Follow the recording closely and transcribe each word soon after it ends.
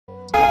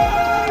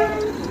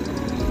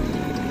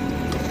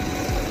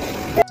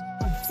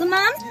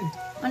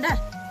अन्डा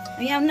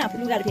यहाँ आउनु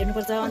न लुगाहरू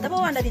फेर्नुपर्छ अन्त पो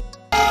अन्डा दिन्छ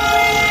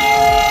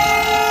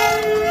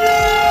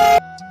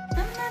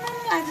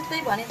आज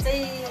चाहिँ भने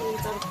चाहिँ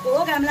चर्को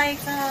घाम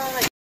लागेको छ।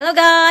 हेलो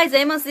गाइस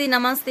जय मसी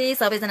नमस्ते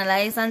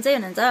सबैजनालाई सन्चै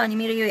हुनुहुन्छ। अनि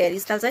मेरो यो हेयर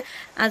स्टाइल चाहिँ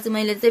आज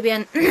मैले चाहिँ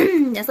बिहान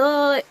यसो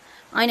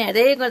ऐना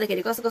हेर्दै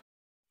गर्दाखेरि कसो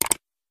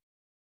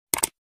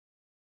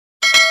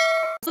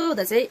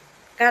हुँदा चाहिँ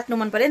काट्नु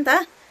मन पर्यो नि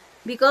त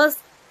बिकज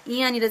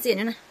यहाँनिर चाहिँ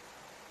हेर्नु न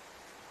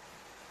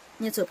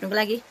यहाँ छोप्नुको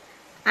लागि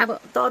अब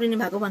तरुनी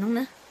भएको भनौँ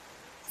न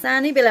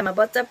सानै बेलामा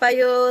बच्चा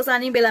पायो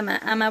सानै बेलामा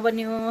आमा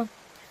बन्यो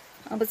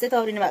अब चाहिँ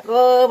तरुनी भएको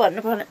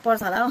भन्नु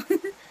पर्छ होला हौ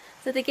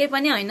सो त्यो केही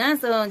पनि होइन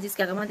सो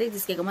जिस्केको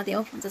मात्रै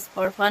हो जस्ट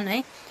फर फन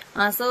है।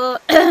 सो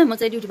म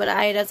चाहिँ ड्युटीबाट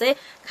आएर चाहिँ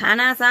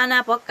खाना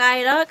साना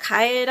पकाएर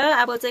खाएर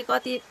अब चाहिँ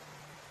कति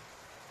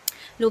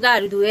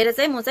लुगाहरू धोएर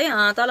चाहिँ म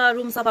चाहिँ तल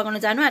रुम सफा गर्न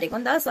जानु आँटेको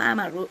नि त। सो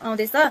आमाहरू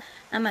आउँदैछ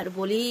आमाहरू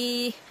भोलि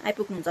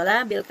आइपुग्नुहुन्छ होला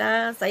बेलुका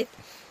सायद।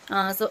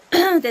 सो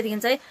त्यहाँदेखि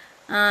चाहिँ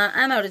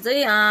आमाहरू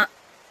चाहिँ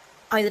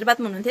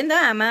हैदराबादमा हुनुहुन्थ्यो नि त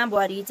आमा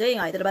बुहारी चाहिँ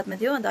हैदराबादमा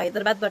थियो अन्त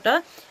हैदराबादबाट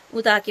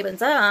उता के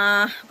भन्छ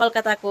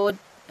कलकत्ताको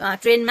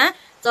ट्रेनमा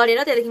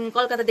चढेर त्यहाँदेखि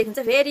कलकत्तादेखि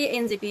चाहिँ फेरि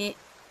एनजेपी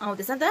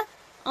आउँदैछ नि त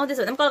आउँदैछ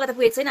भने पनि कलकत्ता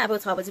पुगेको छैन अब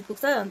 6 बजी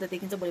पुग्छ अन्त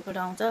त्यहाँदेखि चाहिँ भोलिपल्ट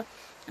आउँछ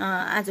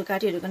आज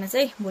काटीहरू गर्न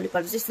चाहिँ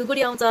भोलिपल्ट चाहिँ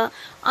सिलगढी आउँछ।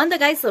 अन्त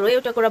गाइसहरू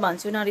एउटा कुरा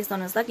भन्छु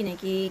नरिसाउनुहोस् त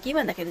किनकि के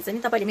भन्दाखेरि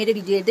चाहिँ तपाईँले मेरो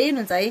भिडियो हेर्दै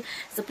हुनुहुन्छ है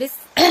सो प्लिज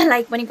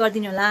लाइक पनि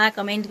गरिदिनु होला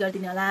कमेन्ट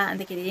गरिदिनु होला।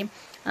 अन्तखेरि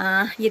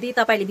यदि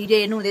तपाईँले भिडियो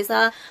हेर्नुहुँदैछ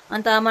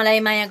अन्त मलाई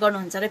माया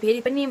गर्नुहुन्छ र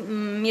फेरि पनि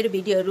मेरो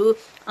भिडियोहरू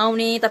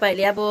आउने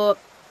तपाईँहरूले अब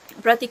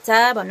प्रतीक्षा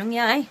भनौँ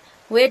या है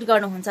वेट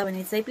गर्नुहुन्छ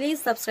भने चाहिँ प्लिज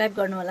सब्सक्राइब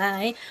गर्नु होला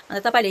है।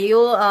 अन्त तपाईँले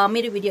यो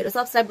मेरो भिडियोहरू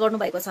सब्सक्राइब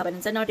गर्नुभएको छ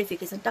भने चाहिँ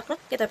नोटिफिकेसन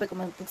टक्कै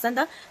तपाईँकोमा पुग्छ नि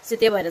त। सो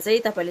त्यो भएर चाहिँ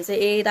तपाईँले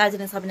चाहिँ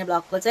दार्जिलिङ सबिना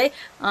ब्लगको चाहिँ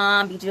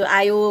भिडियो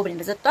आयो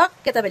भनेर चाहिँ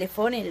टक्कै तपाईँले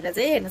फोन हेरेर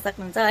चाहिँ हेर्न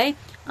सक्नुहुन्छ है।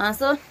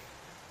 सो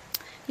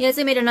यो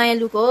चाहिँ मेरो नयाँ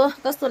लुक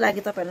हो कस्तो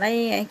लाग्यो तपाईँहरूलाई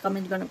है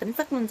कमेन्ट गर्न पनि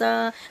सक्नुहुन्छ।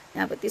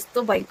 अब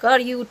त्यस्तो भयङ्कर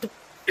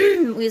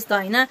युट्युब उयस त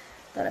होइन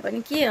तर पनि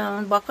के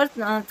भर्खर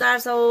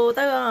 400 त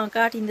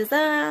काटिँदैछ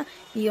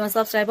यो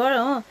सब्सक्राइबर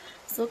हो।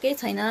 सो केही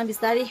छैन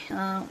बिस्तारै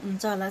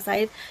हुन्छ होला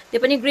सायद त्यो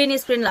पनि ग्रिन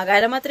स्क्रिन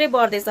लगाएर मात्रै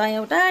बढ्दैछ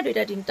एउटा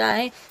दुईटा तिनवटा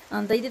है।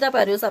 अन्त यदि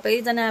तपाईँहरू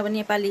सबैजना अब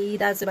नेपाली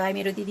दाजुभाइ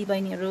मेरो दिदी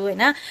बहिनीहरू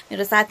होइन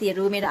मेरो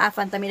साथीहरू मेरो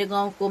आफन्त मेरो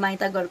गाउँको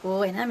माइत घरको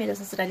होइन मेरो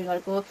ससुराली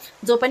घरको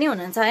जो पनि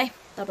हुनुहुन्छ है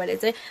तपाईँहरूले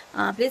चाहिँ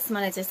प्लिज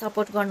मलाई चाहिँ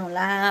सपोर्ट गर्नु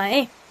होला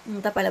है।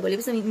 तपाईँलाई भोलि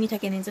पछि मिठा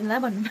किनिदिन्छु नि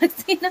ल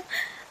भन्नुभएको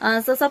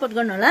छैन सो सपोर्ट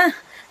गर्नु होला।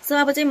 सो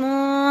अब चाहिँ म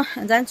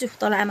जान्छु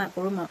तल आमाहरूको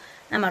रुममा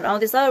आमाहरू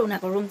आउँदैछ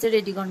उनीहरूको रुम चाहिँ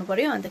रेडी गर्नु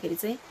पर्यो। अन्तखेरि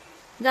चाहिँ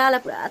गाला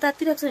पुरा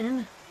तातिरहेको छ होइन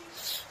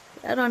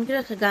पुरा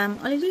रन्किरहेको छ घाम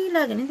अलिअलि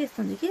लाग्यो नि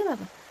त्यस्तो हुन्छ के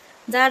भएको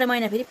जाडो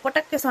महिना फेरि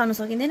पटक्कै सहनु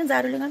सकिँदैन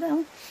जाडोले गर्दा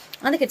हो।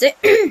 अन्तखेरि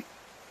चाहिँ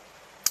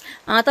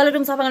तल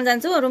रुम सफा गर्न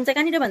जान्छु। रुम चाहिँ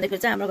कहाँनिर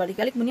भन्दाखेरि चाहिँ हाम्रो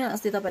घरदेखि अलिक मुनि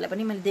अस्ति तपाईँलाई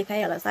पनि मैले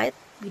देखाएँ होला सायद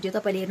भिडियो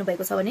तपाईँले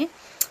हेर्नुभएको छ भने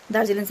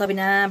दार्जिलिङ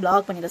सबिना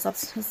ब्लग भनेर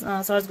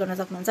सर्च गर्न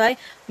सक्नुहुन्छ है।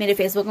 मेरो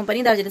फेसबुकमा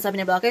पनि दार्जिलिङ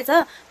सबिना ब्लगै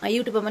छ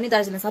युट्युबमा पनि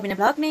दार्जिलिङ सबिना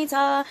ब्लग नै छ।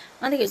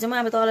 अन्तखेरि चाहिँ म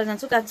अब तल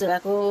जान्छु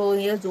कागझोडाको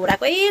यो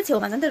झोडाकै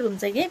छेउमा छ नि त रुम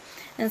चाहिँ के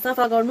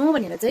सफा गर्नु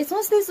भनेर चाहिँ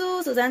सोच्दैछु।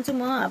 सो जान्छु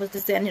म अब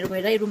त्यस्तो यहाँनिर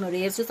गएर रुमहरू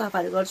हेर्छु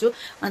सफाहरू गर्छु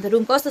अन्त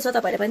रुम कस्तो छ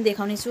तपाईँलाई पनि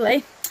देखाउने छु है।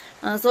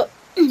 सो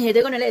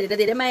हेर्दै गर्नु होला हेरेर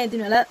धेरै माया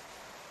दिनु होला।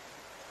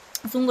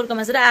 सुँगुरको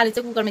मासु र आलु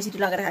चाहिँ कुकरमा सिटी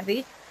लगाएर खाएको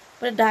थिएँ कि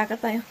पुरा डाका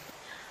पायो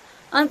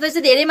अन्त चाहिँ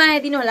धेरै माया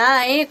दिनु होला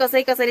है।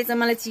 कसैले चाहिँ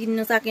मलाई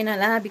चिन्नु सकेन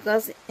होला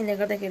बिकज यसले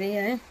गर्दाखेरि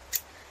है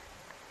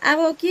अब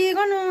के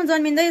गर्नु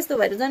जन्मिँदै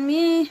यस्तो भएर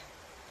जन्मेँ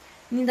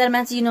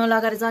निधारमा चिनो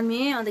लगाएर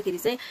जन्मेँ। अन्तखेरि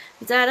चाहिँ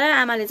बिचरा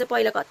आमाले चाहिँ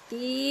पहिला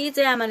कति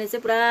चाहिँ आमाले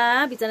चाहिँ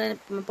पुरा बिचरा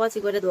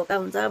पछि गएर धोका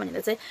हुन्छ भनेर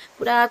चाहिँ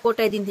पुरा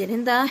कोटाइदिन्थ्यो अरे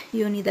नि त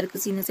यो निधारको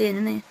चिनो चाहिँ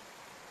हेर्नु न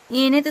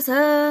यही नै त छ।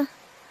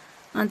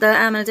 अन्त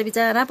आमाले चाहिँ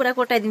बिचरा पुरा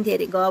कोटाइदिन्थ्यो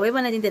अरे घावै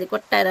बनाइदिन्थ्यो अरे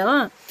कोट्टाएर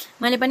हो।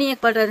 मैले पनि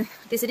एकपल्ट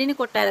त्यसरी नै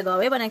कोट्टाएर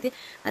घावै बनाएको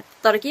थिएँ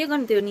तर के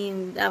गर्नु त्यो नि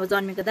अब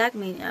जन्मेको दाग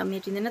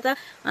मेटिँदैन त।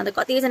 अन्त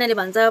कतिजनाले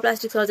भन्छ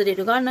प्लास्टिक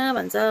सर्जरीहरू गर्न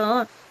भन्छ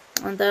हो।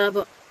 अन्त अब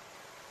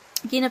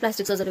किन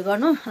प्लास्टिक सर्जरी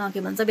गर्नु के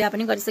भन्छ बिहा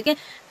पनि गरिसकेँ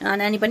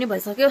नानी पनि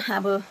भइसक्यो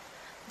अब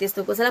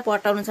त्यस्तो कसैलाई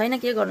पटाउनु छैन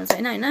के गर्नु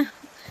छैन होइन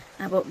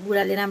अब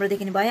बुढाले राम्रो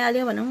देखिने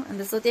भइहाल्यो भनौँ।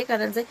 अन्त सो त्यही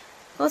कारण चाहिँ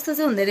कस्तो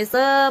चाहिँ हुँदो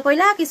रहेछ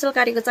पहिला किसो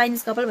काटेको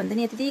चाइनिज कपाल भन्थ्यो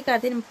नि यति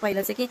काट्थेँ नि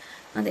पहिला चाहिँ कि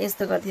अन्त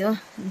यस्तो गर्थ्यो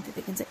अनि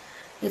त्यहाँदेखि चाहिँ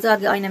यो चाहिँ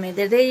अघि ऐनामा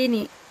हेर्दै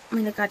नि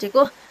मैले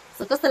काटेको।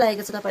 सो कस्तो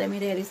लागेको छ तपाईँलाई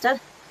मेरो हेयर स्टाइल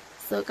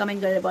सो कमेन्ट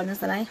गरेर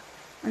भन्नुहोस् होला है।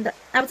 अन्त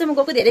अब चाहिँ म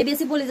गएको धेरै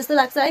बेसी बोले जस्तो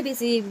लाग्छ है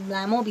बेसी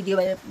लामो भिडियो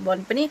भए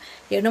भने पनि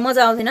हेर्नु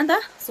मजा आउँदैन नि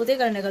त। सो त्यही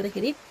कारणले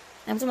गर्दाखेरि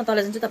अब चाहिँ म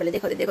तल जान्छु तपाईँले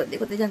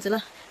देखाउँदै जान्छु ल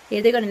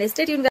हेर्दै गर्नेले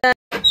स्टे ट्युन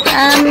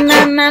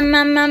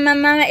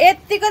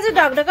यतिको चाहिँ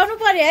ढकढकाउनु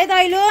पर्यो है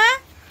दैलो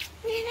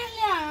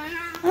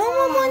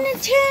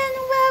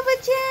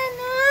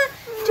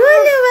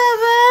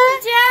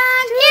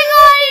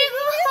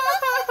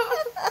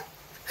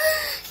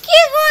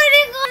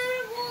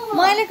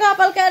मैले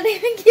कपाल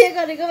काटेको के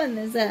गरेको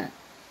भन्दैछ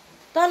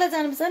तल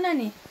जानुपर्छ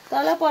नानी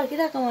तल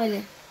पर्खिरहेको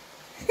मैले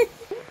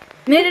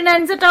मेरो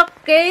नानी चाहिँ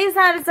टक्कै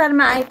 4:30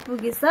 मा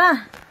आइपुगेछ।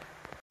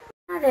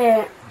 अरे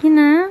किन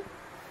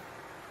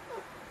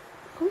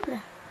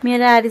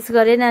मेरो आरिस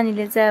गरे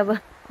नानीले चाहिँ अब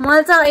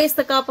मैले चाहिँ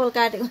यस्तो कपाल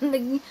काटेको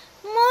भनेदेखि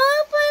म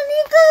पनि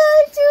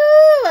काट्छु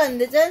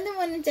भन्दैछ नि त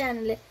मनी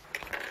च्यानलले।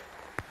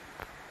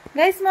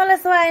 गाइस मलाई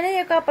सुहाएन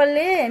यो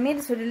कपालले।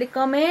 मेरो छोरीले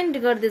कमेन्ट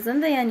गर्दैछ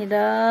नि त यहाँनिर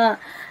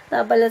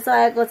तपाईँले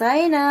सुहाएको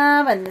छैन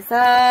भन्दैछ।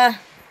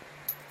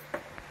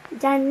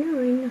 जान्नु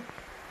होइन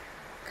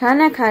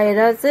खाना खाएर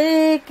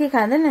चाहिँ के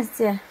खाँदैन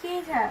चिया?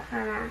 के छ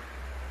खाना?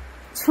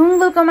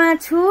 सुँगुरको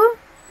मासु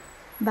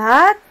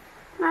भात।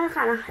 मलाई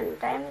खाना खानु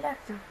टाइम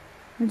लाग्छ।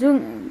 जुङ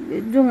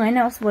होइन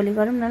होस् भोलि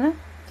गरौँ न ल।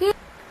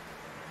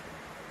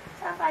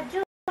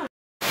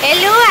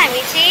 हेलो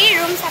हामी चाहिँ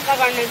रुम सफा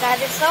गर्न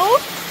जाँदैछौँ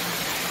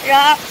र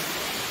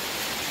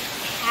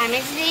हामी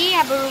चाहिँ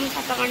अब रुम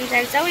सफा गर्न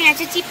जान्छौँ। यहाँ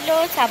चाहिँ चिप्लो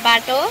छ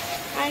बाटो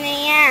अनि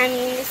यहाँ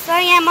हामी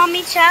यहाँ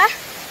मम्मी छ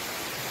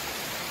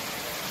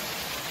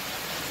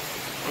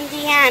अनि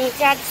यहाँ हामी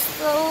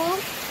जाँदैछौँ।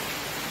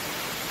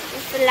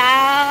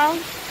 फिलहाल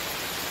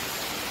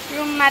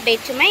रुममा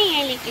भेट्छौँ है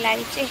अहिलेको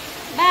लागि चाहिँ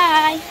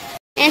बाई।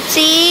 यहाँ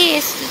चाहिँ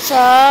यस्तो छ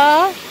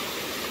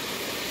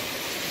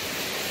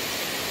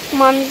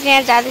मम्मी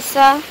यहाँ जाँदैछ।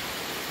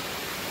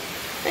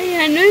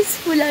 हेर्नुहोस्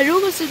फुलहरू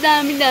कस्तो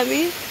दामी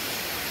दामी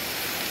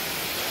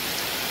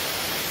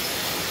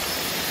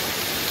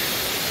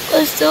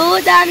कस्तो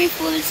दामी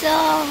फुल छ।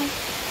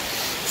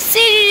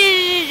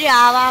 सिरिरी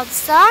हावा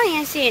आउँदैछ।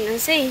 यहाँ चाहिँ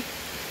हेर्नुहोस् है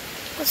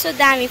कस्तो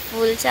दामी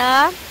फुल छ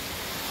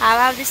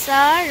हावा आउँदैछ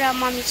र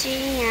मम्मी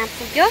चाहिँ यहाँ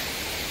पुग्यो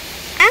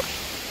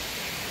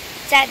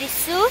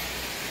जाँदैछु।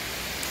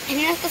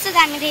 हेर्नुहोस् कस्तो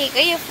दामी देखेको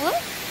यो फुल।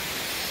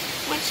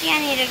 म चाहिँ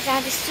यहाँनिर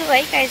जाँदैछु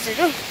है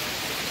गाइजहरू।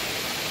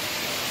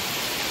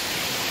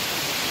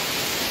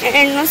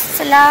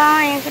 हेर्नुहोस् ल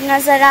यहाँको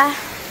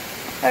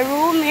नजाराहरू।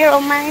 मेरो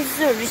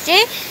माइजहरू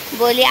चाहिँ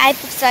भोलि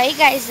आइपुग्छ है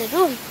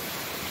गाइजहरू।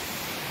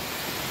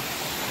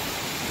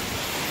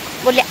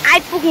 भोलि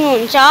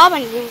आइपुग्नुहुन्छ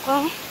भनेको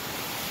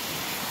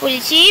भोलि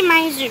चाहिँ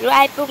माइजहरू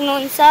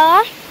आइपुग्नुहुन्छ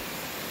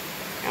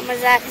र म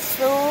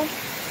जाँदैछु।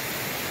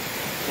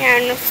 यहाँ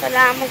हेर्नुहोस् ल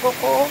म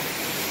गएको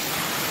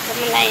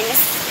मलाई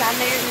हेर्नुहोस्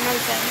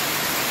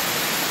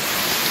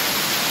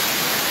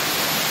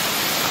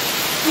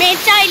मेरो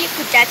चाहिँ अहिले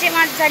खुट्टा चाहिँ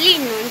मजाले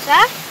हिँड्नुहुन्छ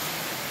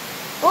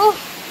हो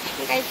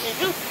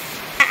गाइजहरू।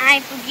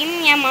 आइपुग्यौँ।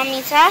 यहाँ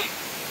मम्मी छ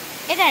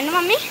यता हेर्नु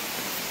मम्मी।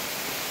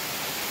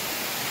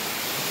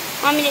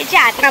 मम्मीले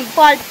चाहिँ हातमा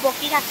बल्ब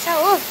बोकिरहेको छ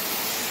हो।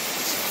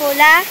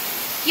 खोला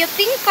यो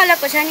पिङ्क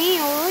कलरको छ नि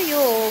हो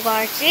यो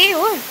घर चाहिँ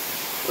हो।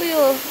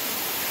 उयो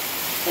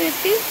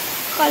पिङ्क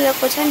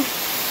कलरको छ नि।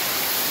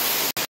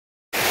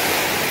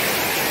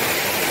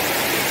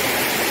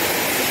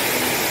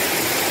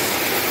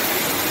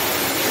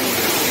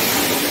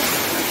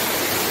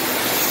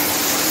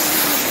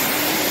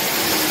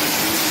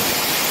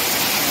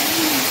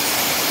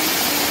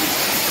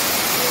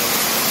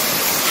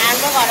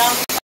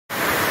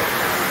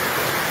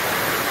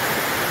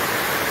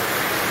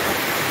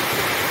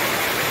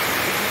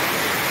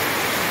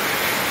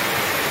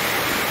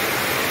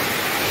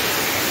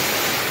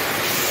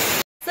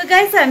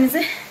 गाइस हामी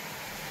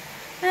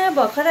चाहिँ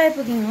भर्खर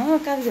आइपुग्यौँ हो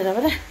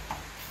कागझोडाबाट।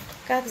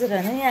 कागझोडा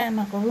नै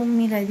आमाको रुम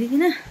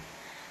मिलाइदिकिन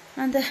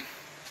अन्त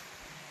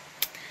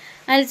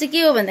अहिले चाहिँ के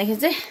हो भन्दाखेरि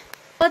चाहिँ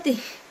कति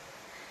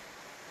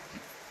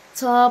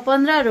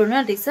 6:15 हुन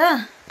आँटेको छ।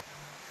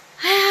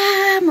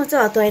 म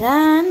चाहिँ हत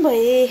हैरान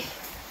भएँ।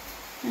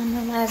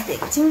 आमामा आज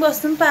एकछिन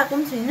बस्नु पनि पाएको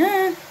पनि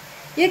छुइनँ।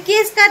 यो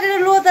केस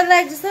काटेर लोदर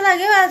लाग्यो जस्तो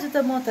लाग्यो आज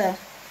त। म त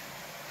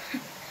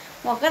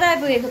भर्खर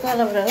आइपुगेको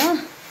तलबाट हो।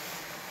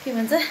 के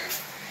भन्छ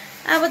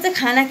अब चाहिँ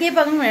खाना के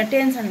पकाउनु भनेर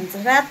टेन्सन हुन्छ।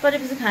 रात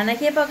परेपछि खाना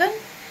के पकाउनु,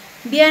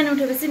 बिहान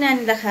उठेपछि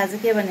नानीलाई खाजा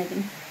के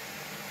बनाइदिनु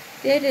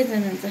त्यही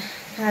टेन्सन हुन्छ।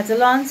 खाजा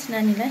लन्च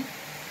नानीलाई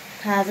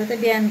खाजा त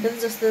बिहानको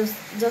त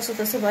जसो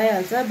तसो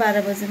भइहाल्छ।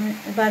 12 बजे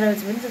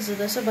पनि जसो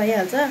तसो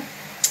भइहाल्छ।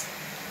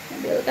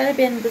 बेलुका र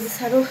बिहानको चाहिँ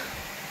साह्रो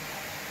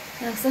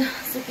लाग्छ।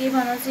 सो के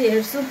बनाउँछु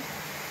हेर्छु।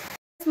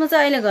 म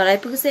चाहिँ अहिले घर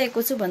आइपुगिसकेको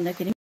छु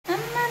भन्दाखेरि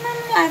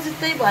आज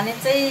चाहिँ भने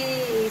चाहिँ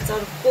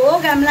चर्को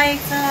घाम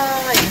लागेको छ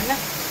होइन ल।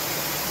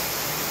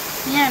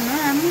 यहाँ हेर्नु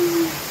हामी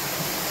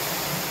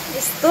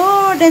यस्तो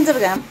डेन्जर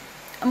घाम।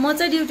 म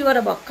चाहिँ ड्युटीबाट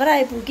भर्खर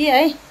आइपुगेँ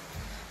है।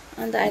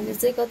 अन्त अहिले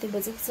चाहिँ कति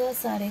बजेको छ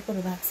 1:30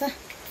 भएको छ।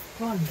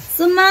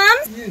 सुमाम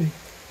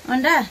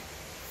अन्डा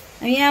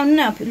यहाँ आउनु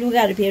न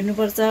लुगाहरू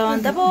फेर्नुपर्छ।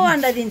 अन्त पो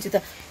अन्डा दिन्छु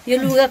त। यो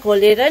लुगा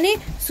खोलेर नि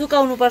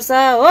सुकाउनु पर्छ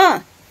हो।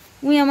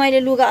 उहाँ मैले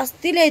लुगा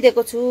अस्ति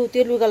ल्याइदिएको छु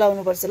त्यो लुगा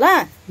लाउनुपर्छ ल।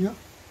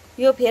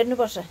 यो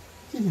फेर्नुपर्छ।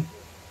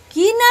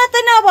 किन त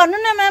नभन्नु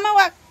न मामा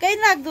वाक्कै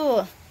लाग्दो।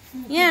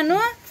 यहाँ हेर्नु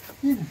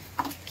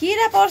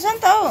किरा पर्छ नि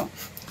त हौ।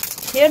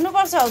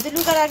 हेर्नुपर्छ हौ त्यो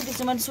लुगा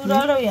राखिदिन्छु मैले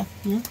सुरल र उयो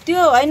त्यो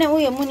होइन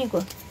उयो मुनिको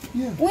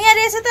उहाँ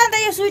रहेछ त। अन्त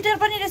यो स्वेटर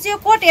पनि रहेछ। यो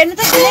कोट हेर्नु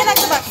त घिनै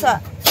लाग्दो भएको छ।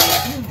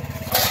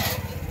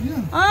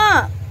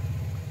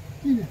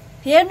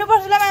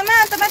 हेर्नुपर्छ ल मामा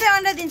अन्त मात्रै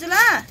अन्डा दिन्छु ल।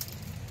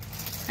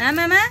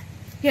 मामा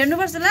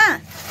हेर्नुपर्छ ल।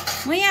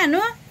 म यहाँ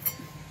हेर्नु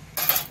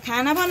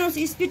खाना बनाउँछु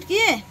स्पिड के।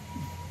 यहाँ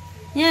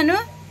हेर्नु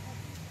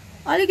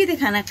अलिकति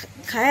खाना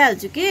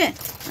खाइहाल्छु कि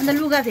अन्त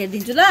लुगा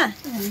फेरिदिन्छु ल।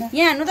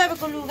 यहाँ हेर्नु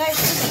तपाईँको लुगा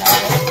यस्तो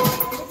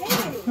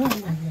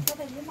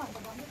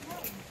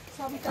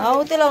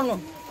हौ त्यो लाउनु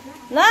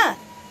ल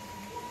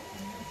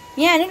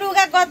यहाँ नि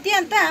लुगा कति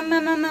अन्त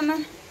आमामामा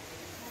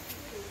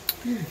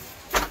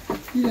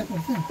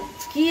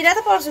किरा त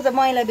पर्छ त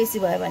मैला बेसी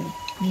भयो भने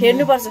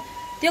हेर्नुपर्छ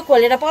त्यो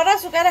खोलेर पर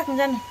सुकाइराख्नु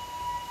जानु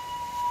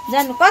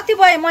जानु कति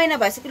भयो महिना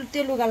भइसक्यो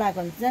त्यो लुगा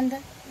लगाएको हुन्छ जानु त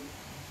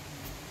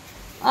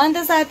अन्त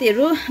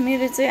साथीहरू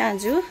मेरो चाहिँ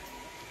आज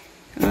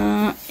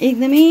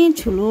एकदमै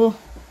ठुलो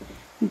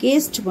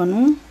गेस्ट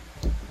भनौँ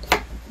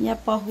यहाँ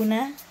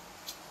पहुना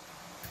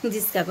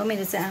जिस्काको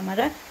मेरो चाहिँ आमा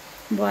र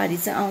बुहारी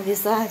चाहिँ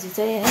आउँदैछ आज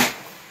चाहिँ है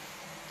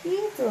के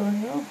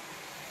चल्यो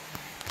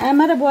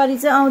आमा र बुहारी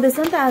चाहिँ आउँदैछ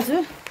नि त आज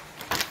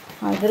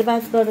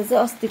हैदराबादबाट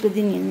चाहिँ अस्तिको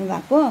दिन हिँड्नु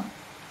भएको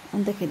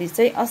अन्तखेरि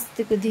चाहिँ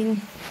अस्तिको दिन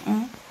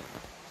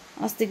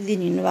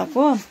हिँड्नु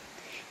भएको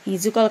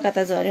हिजो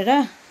कलकत्ता झरेर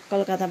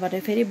कलकत्ताबाट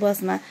फेरि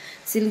बसमा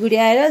सिलगढी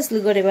आएर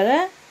सिलगढीबाट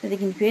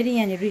त्यहाँदेखि फेरि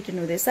यहाँनिर रिटर्न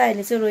हुँदैछ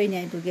अहिले चाहिँ रोहिणी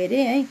आइपुग्यो अरे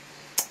है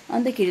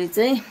अन्तखेरि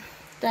चाहिँ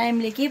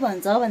टाइमले के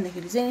भन्छ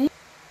भन्दाखेरि चाहिँ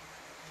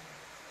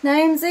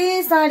टाइम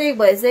चाहिँ 1:30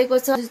 भइसकेको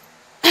छ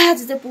आज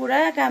चाहिँ पुरा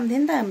काम थियो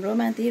नि त हाम्रो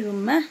माथि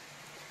रुममा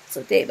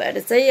सो त्यही भएर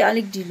चाहिँ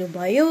अलिक ढिलो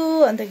भयो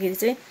अन्तखेरि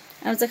चाहिँ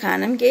अब चाहिँ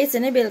खाना पनि केही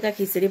छैन बेलुका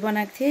खिचडी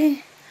बनाएको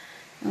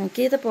थिएँ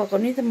के त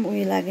पकाउने त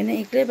उयो लागेन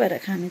एक्लै भएर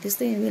खाने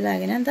त्यस्तो उयो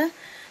लागेन नि त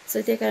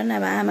सो त्यही कारण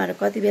अब आमाहरू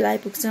कति बेला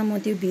आइपुग्छ म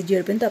त्यो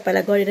भिडियोहरू पनि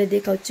तपाईँलाई गरेर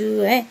देखाउँछु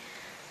है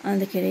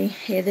अन्तखेरि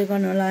हेर्दै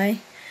गर्नु होला है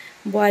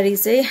बुहारी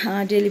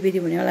चाहिँ डेलिभरी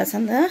हुनेवाला छ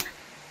नि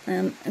त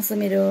यसो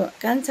मेरो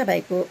कान्छा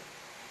भाइको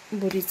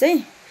बुढी चाहिँ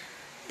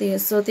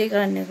त्यही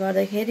कारणले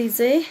गर्दाखेरि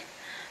चाहिँ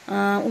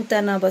उता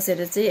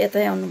नबसेर चाहिँ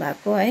यतै आउनु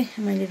भएको है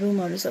मैले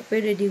रुमहरू सबै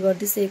रेडी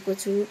गरिदिइसकेको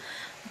छु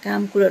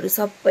काम कुराहरू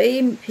सबै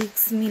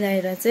फिक्स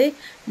मिलाएर चाहिँ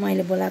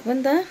मैले बोलाएको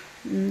नि त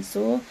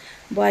सो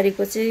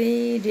बुहारीको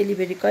चाहिँ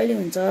डेलिभरी कहिले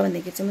हुन्छ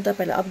भनेदेखि चाहिँ म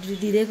तपाईँलाई अपडेट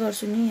दिँदै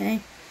गर्छु नि है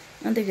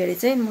अन्तखेरि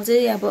चाहिँ म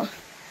चाहिँ अब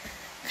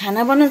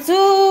खाना बनाउँछु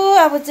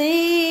अब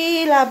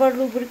चाहिँ लाबर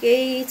लुबर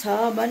केही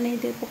छ भने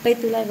त्यो पक्कै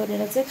तुला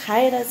गरेर चाहिँ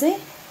खाएर चाहिँ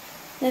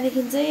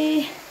त्यहाँदेखि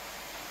चाहिँ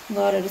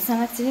घरहरू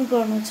साँच्चै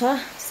गर्नु छ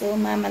सो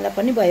मामालाई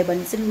पनि भयो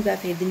भने चाहिँ लुगा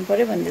फेरिदिनु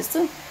पऱ्यो भन्दैछु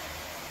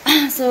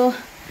सो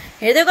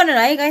हेर्दै गर्नु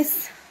है गाइस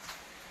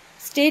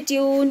स्टे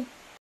ट्युन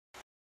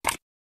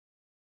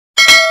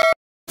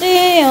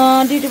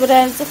ड्युटीबाट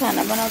आएर चाहिँ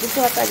खाना बनाउँदैछु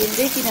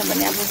हतारिँदै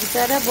किनभने अब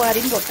बिचरा बुहारी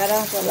पनि भोकाएर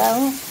आउँछ होला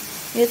हो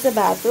यो चाहिँ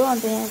भात हो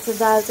अन्त यहाँ चाहिँ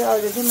दाल चाहिँ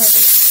अलरेडी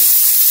मैले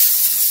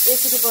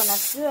यसरी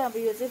बनाएको छु अब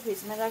यो चाहिँ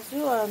फ्रिजमा राख्छु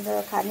अन्त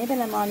खाने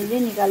बेलामा अलिअलि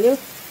निकाल्यो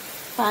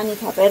पानी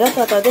थपेर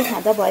तताउँदै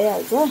खाँदा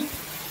भइहाल्छ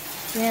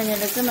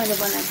यहाँनिर चाहिँ मैले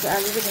बनाएको छु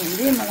आलु चाहिँ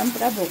भिन्डी मलाई पनि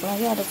पुरा भोक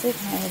लाग्यो अब चाहिँ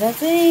खाएर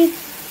चाहिँ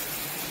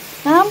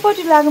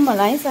कामपट्टि लागौँ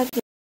होला है साथी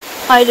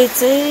अहिले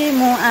चाहिँ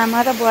म आमा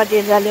र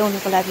बुहारीलाई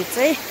ल्याउनुको लागि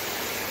चाहिँ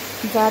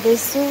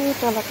जाँदैछु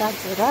तल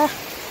काटेर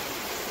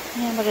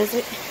यहाँबाट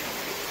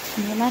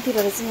चाहिँ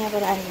माथिबाट चाहिँ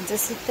यहाँबाट आयो भने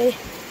चाहिँ सिधै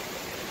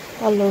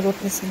तल्लो रोड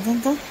निस्किन्छ नि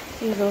त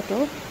यो रोड हो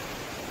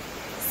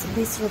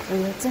बिच रोड हो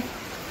यो चाहिँ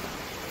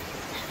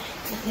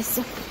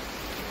जाँदैछु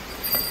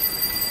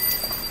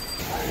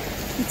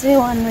यो चाहिँ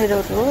वान वे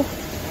रोड हो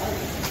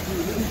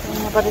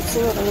यहाँबाट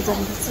चाहिँ अगाडि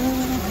जाँदैछु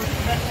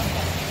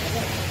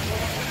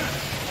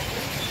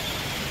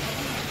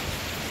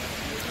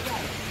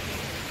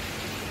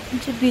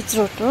चाहिँ बिच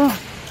रोड हो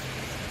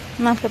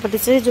माथिल्लोपट्टि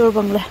चाहिँ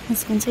जोरबङ्गला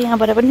निस्किन्छ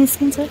यहाँबाट पनि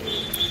निस्किन्छ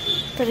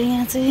तर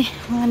यहाँ चाहिँ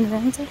वान वे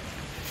हुन्छ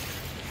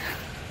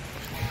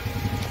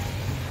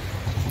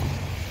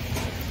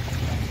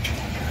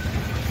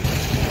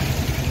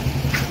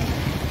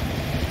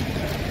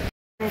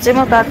चाहिँ म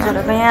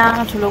बाटोहरूको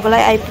यहाँ ठुलोको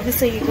लागि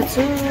आइपुगिसकेको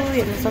छु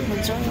हेर्न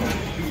सक्नुहुन्छ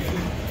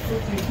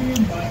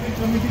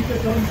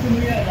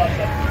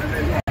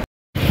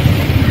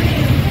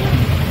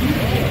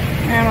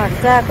आमाहरू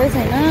चाहिँ आएकै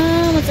छैन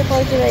म चाहिँ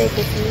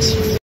पर्खिरहेको छु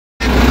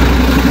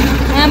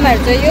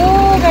आमाहरू चाहिँ यो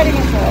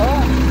गाडीमा छ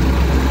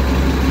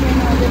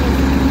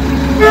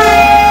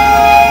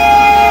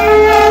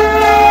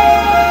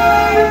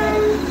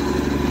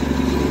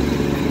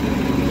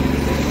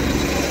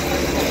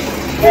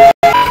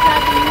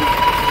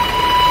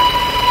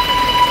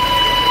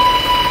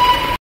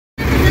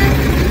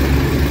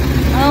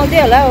आउँदै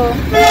होला हो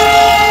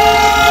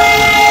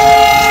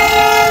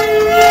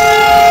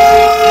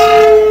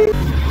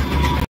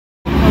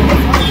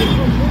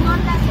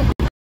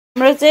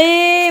हाम्रो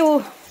चाहिँ ऊ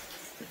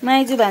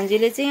माइजू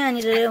भान्जीले चाहिँ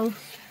यहाँनिर